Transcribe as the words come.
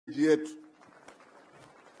yetu.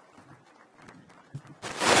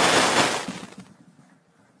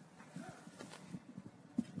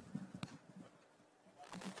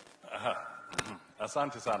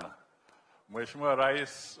 Asante sana. Mheshimiwa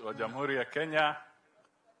Rais wa Jamhuri ya Kenya,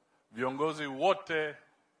 viongozi wote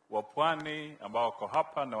wa pwani ambao wako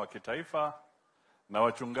hapa na wa kitaifa na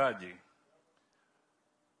wachungaji.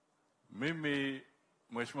 Mimi,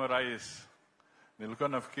 Mheshimiwa Rais, nilikuwa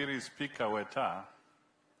nafikiri Speaker Weta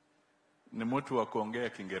ni mtu wa kuongea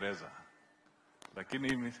Kiingereza.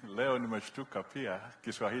 Lakini leo nimeshtuka pia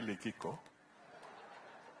Kiswahili kiko.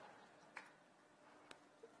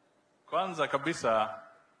 Kwanza kabisa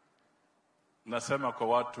nasema kwa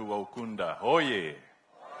watu wa Ukunda, hoye.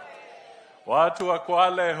 Watu wa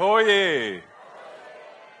Kwale, hoye.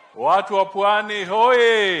 Watu wa Pwani,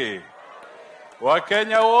 hoye.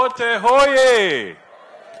 Wakenya wote, hoye.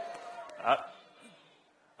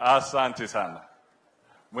 Asante sana.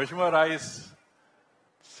 Mheshimiwa Rais,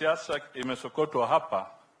 siasa imesokotwa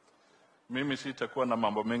hapa. Mimi sitakuwa na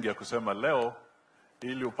mambo mengi ya kusema leo,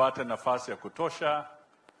 ili upate nafasi ya kutosha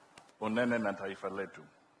unene na taifa letu.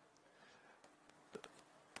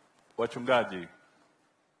 Wachungaji,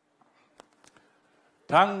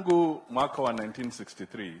 tangu mwaka wa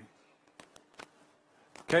 1963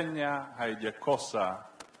 Kenya haijakosa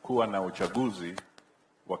kuwa na uchaguzi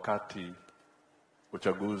wakati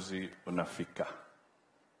uchaguzi unafika.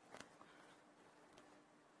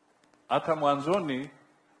 Hata mwanzoni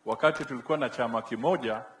wakati tulikuwa na chama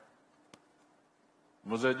kimoja,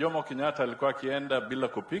 Mzee Jomo Kenyatta alikuwa akienda bila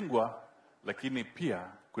kupingwa, lakini pia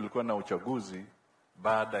kulikuwa na uchaguzi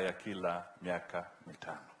baada ya kila miaka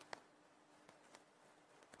mitano.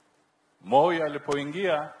 Moi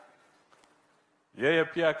alipoingia, yeye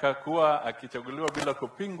pia akakuwa akichaguliwa bila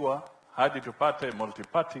kupingwa hadi tupate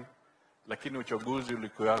multi-party, lakini uchaguzi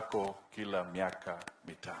ulikuwako kila miaka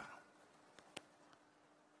mitano.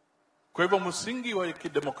 Kwa hivyo msingi wa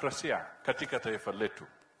kidemokrasia katika taifa letu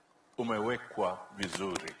umewekwa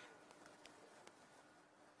vizuri.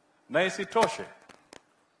 Na isitoshe,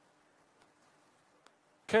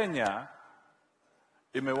 Kenya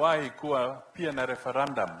imewahi kuwa pia na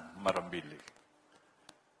referendum mara mbili.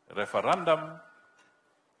 Referendum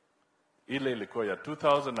ile ilikuwa ya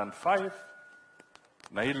 2005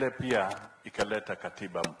 na ile pia ikaleta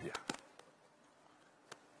katiba mpya.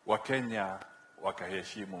 Wakenya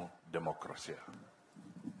wakaheshimu demokrasia.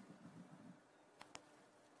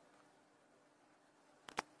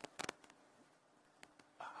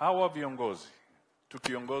 Hawa viongozi,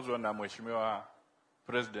 tukiongozwa na Mheshimiwa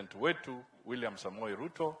President wetu William Samoei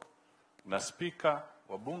Ruto na Speaker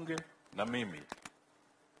wa bunge na mimi,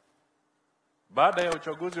 baada ya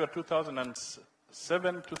uchaguzi wa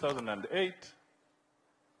 2007-2008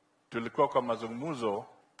 tulikuwa kwa mazungumzo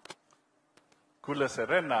kule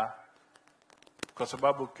Serena, kwa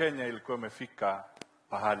sababu Kenya ilikuwa imefika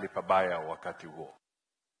pahali pabaya wakati huo.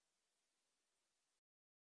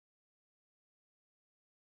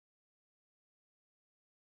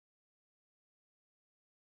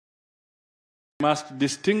 Must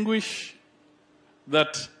distinguish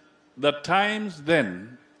that the times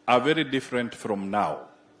then are very different from now.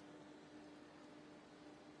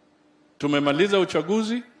 Tumemaliza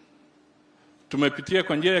uchaguzi, tumepitia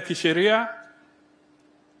kwa njia ya kisheria.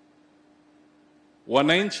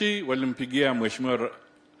 Wananchi walimpigia Mheshimiwa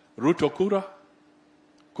Ruto kura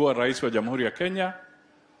kuwa rais wa Jamhuri ya Kenya.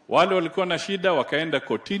 Wale walikuwa na shida wakaenda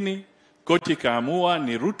kotini, koti kaamua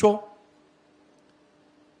ni Ruto.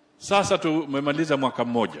 Sasa tumemaliza mwaka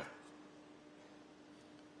mmoja.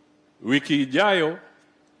 Wiki ijayo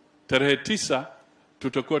tarehe 9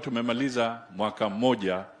 tutakuwa tumemaliza mwaka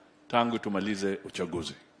mmoja tangu tumalize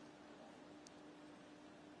uchaguzi.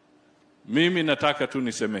 Mimi nataka tu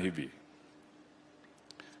niseme hivi.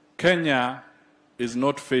 Kenya is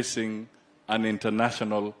not facing an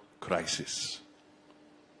international crisis.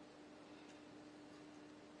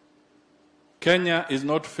 Kenya is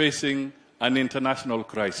not facing an international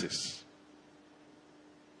crisis.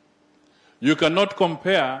 You cannot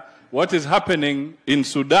compare what is happening in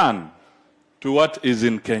Sudan to what is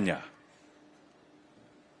in Kenya.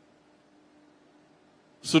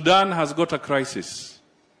 Sudan has got a crisis.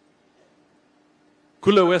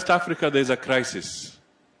 Kule West Africa there is a crisis.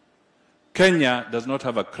 Kenya does not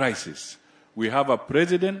have a crisis. We have a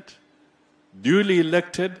president duly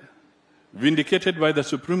elected, vindicated by the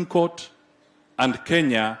Supreme Court, and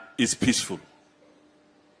Kenya is peaceful.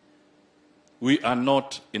 We are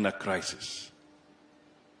not in a crisis.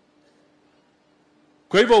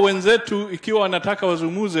 Kwa hivyo wenzetu ikiwa wanataka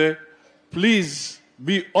wazungumuze, please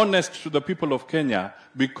be honest to the people of Kenya,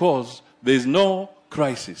 because there is no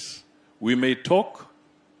crisis. We may talk,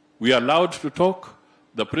 We are allowed to talk.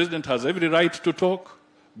 The president has every right to talk,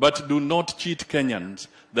 but do not cheat Kenyans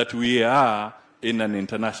that we are in an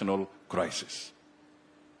international crisis.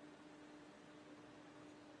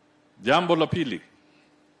 Jambo la pili,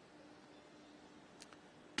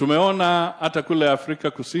 tumeona hata kule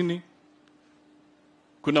Afrika Kusini,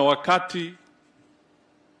 kuna wakati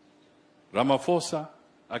Ramaphosa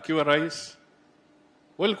akiwa rais,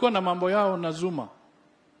 walikuwa na mambo yao na Zuma.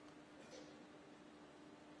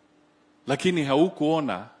 Lakini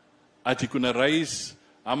haukuona ati kuna rais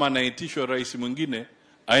ama anaitishwa rais mwingine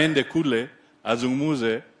aende kule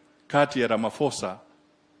azungumuze kati ya Ramaphosa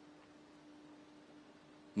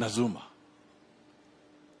na Zuma.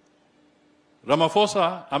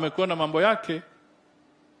 Ramaphosa amekuwa na mambo yake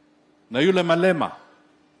na yule Malema.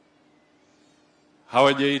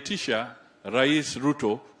 Hawajaitisha Rais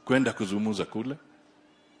Ruto kwenda kuzungumza kule.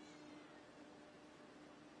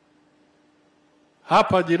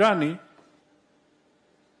 Hapa jirani,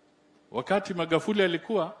 wakati Magufuli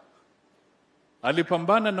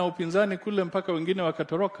alipambana na upinzani kule mpaka wengine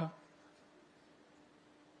wakatoroka,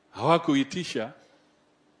 hawakuitisha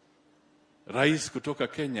rais kutoka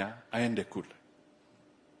Kenya aende kule.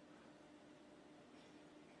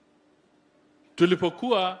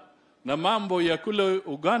 Tulipokuwa na mambo ya kule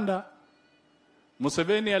Uganda,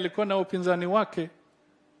 Museveni alikuwa na upinzani wake,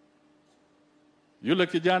 yule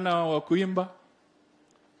kijana wa kuimba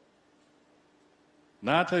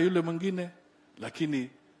na hata yule mwingine, lakini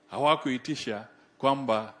hawakuitisha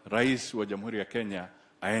kwamba rais wa Jamhuri ya Kenya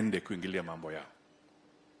aende kuingilia mambo yao.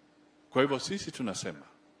 Kwa hivyo sisi tunasema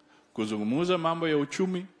kuzungumza mambo ya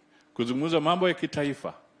uchumi, kuzungumza mambo ya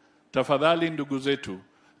kitaifa, tafadhali ndugu zetu,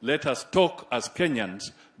 let us talk as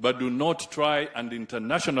Kenyans, but do not try and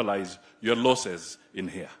internationalize your losses in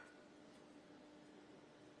here.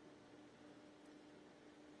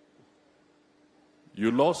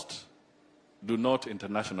 You lost, do not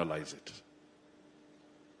internationalize it.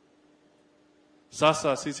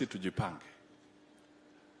 Sasa sisi tujipange.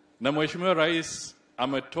 Na Mheshimiwa Rais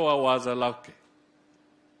ametoa wazo lake.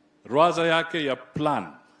 Wazo yake ya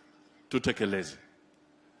plan tutekeleze.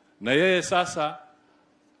 Na yeye sasa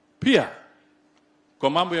pia kwa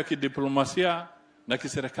mambo ya kidiplomasia na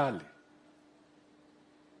kiserikali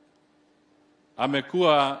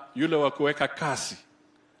amekuwa yule wa kuweka kasi,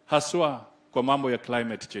 haswa kwa mambo ya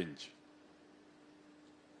climate change.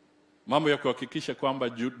 Mambo ya kuhakikisha kwamba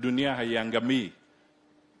dunia haiangamii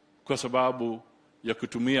kwa sababu ya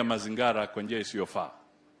kutumia mazingira kwa njia isiyofaa.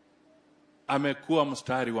 Amekuwa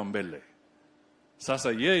mstari wa mbele.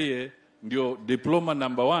 Sasa yeye ndio diplomat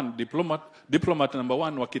number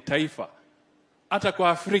one wa kitaifa hata kwa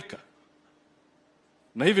Afrika.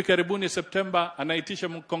 Na hivi karibuni Septemba anaitisha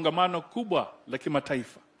kongamano kubwa la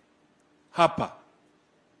kimataifa hapa.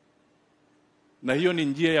 Na hiyo ni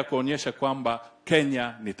njia ya kuonyesha kwamba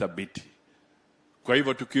Kenya ni thabiti. Kwa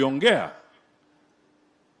hivyo tukiongea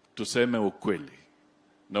tuseme ukweli.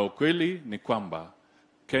 Na ukweli ni kwamba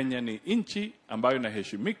Kenya ni nchi ambayo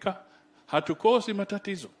inaheshimika, hatukosi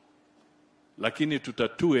matatizo. Lakini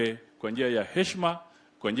tutatue kwa njia ya heshima,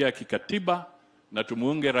 kwa njia ya kikatiba, na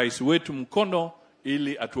tumuunge rais wetu mkono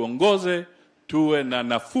ili atuongoze, tuwe na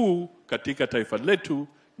nafuu katika taifa letu,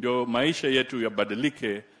 ndio maisha yetu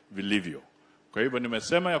yabadilike vilivyo. Kwa hivyo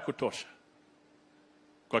nimesema ya kutosha.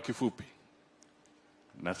 Kwa kifupi,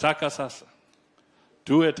 nataka sasa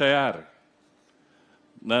tuwe tayari,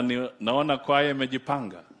 na naona kwaya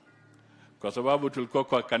imejipanga, kwa sababu tulikuwa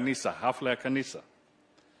kwa kanisa, hafla ya kanisa.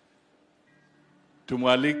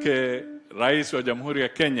 Tumwalike rais wa Jamhuri ya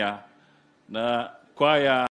Kenya na kwaya